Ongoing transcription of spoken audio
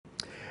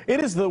It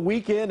is the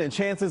weekend, and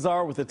chances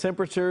are with the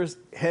temperatures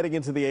heading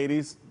into the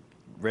 80s,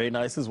 very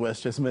nice as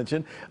Wes just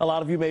mentioned, a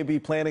lot of you may be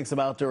planning some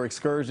outdoor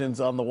excursions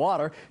on the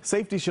water.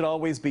 Safety should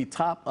always be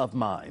top of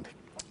mind.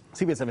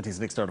 CBS 17's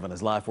Nick Sturdivant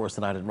is live for us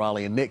tonight in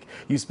Raleigh. And Nick,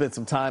 you spent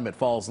some time at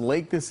Falls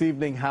Lake this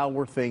evening. How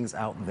were things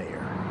out there?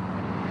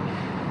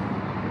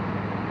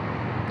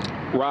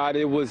 Rod,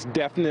 it was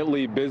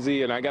definitely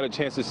busy, and I got a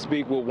chance to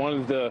speak with one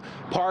of the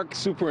park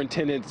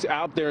superintendents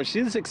out there.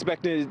 She's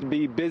expecting it to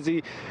be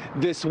busy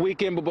this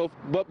weekend,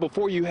 but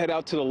before you head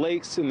out to the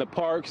lakes and the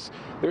parks,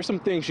 there's some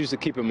things you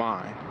should keep in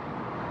mind.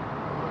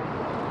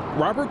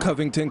 Robert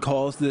Covington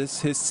calls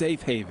this his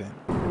safe haven.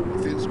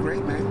 It feels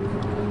great,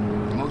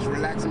 man. The most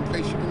relaxing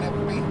place you can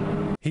ever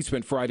be. He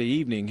spent Friday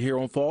evening here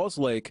on Falls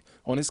Lake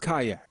on his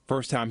kayak.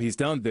 First time he's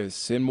done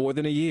this in more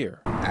than a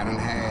year. I done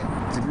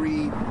had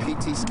 3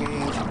 PT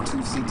scans, 2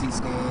 CT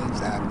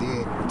scans. I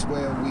did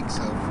 12 weeks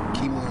of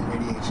chemo and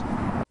radiation.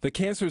 The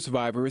cancer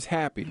survivor is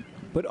happy,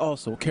 but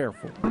also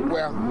careful.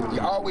 Well,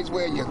 you always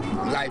wear your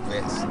life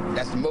vest.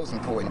 That's the most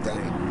important thing.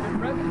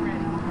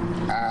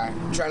 I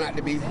try not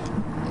to be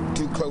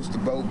too close to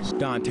boats.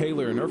 Don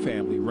Taylor and her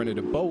family rented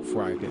a boat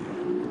Friday,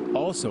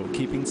 also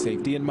keeping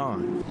safety in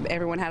mind.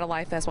 Everyone had a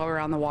life vest while we were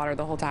on the water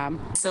the whole time.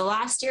 So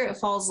last year at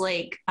Falls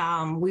Lake,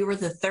 we were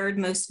the 3rd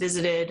most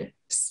visited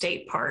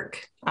state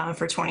park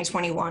for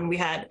 2021. We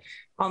had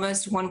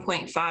almost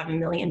 1.5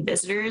 million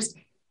visitors,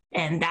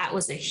 and that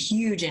was a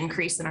huge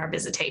increase in our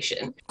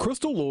visitation.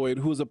 Crystal Lloyd,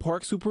 who is a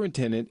park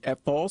superintendent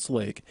at Falls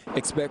Lake,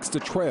 expects the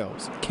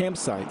trails,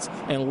 campsites,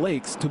 and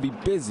lakes to be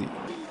busy,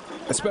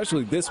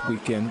 especially this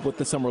weekend with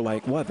the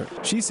summer-like weather.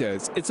 She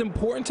says it's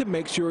important to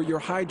make sure you're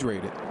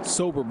hydrated,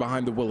 sober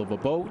behind the wheel of a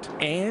boat,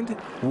 and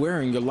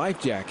wearing your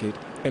life jacket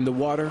in the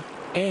water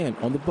and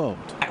on the boat.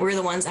 We're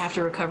the ones that have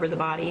to recover the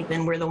body,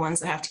 then we're the ones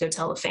that have to go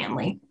tell the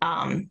family.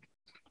 And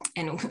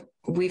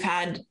we've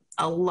had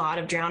a lot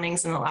of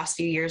drownings in the last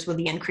few years with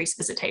the increased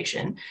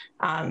visitation.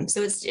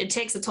 So it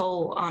takes a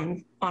toll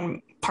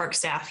on park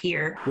staff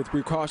here. With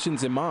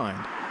precautions in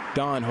mind,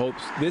 Don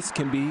hopes this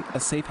can be a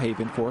safe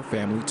haven for her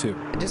family too.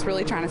 Just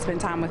really trying to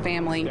spend time with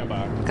family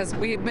because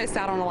we missed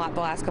out on a lot the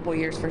last couple of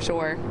years for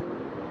sure.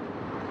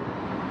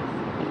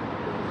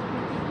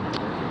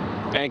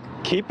 And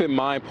keep in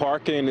mind,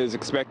 parking is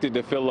expected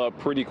to fill up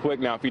pretty quick.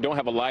 Now, if you don't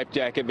have a life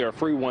jacket, there are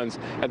free ones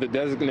at the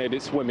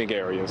designated swimming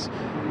areas.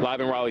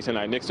 Live in Raleigh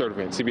tonight, Nick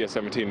Sturdivant, CBS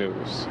 17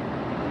 News.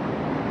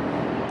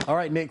 All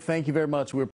right, Nick, thank you very much.